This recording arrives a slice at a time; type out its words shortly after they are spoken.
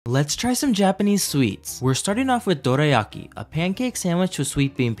Let's try some Japanese sweets. We're starting off with dorayaki, a pancake sandwich with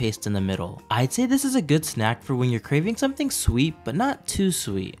sweet bean paste in the middle. I'd say this is a good snack for when you're craving something sweet but not too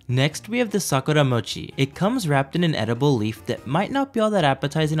sweet. Next we have the sakura mochi. It comes wrapped in an edible leaf that might not be all that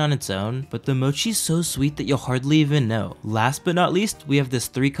appetizing on its own, but the mochi's so sweet that you'll hardly even know. Last but not least, we have this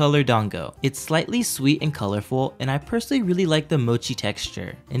 3-color dango. It's slightly sweet and colorful, and I personally really like the mochi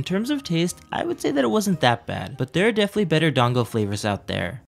texture. In terms of taste, I would say that it wasn't that bad, but there are definitely better dango flavors out there.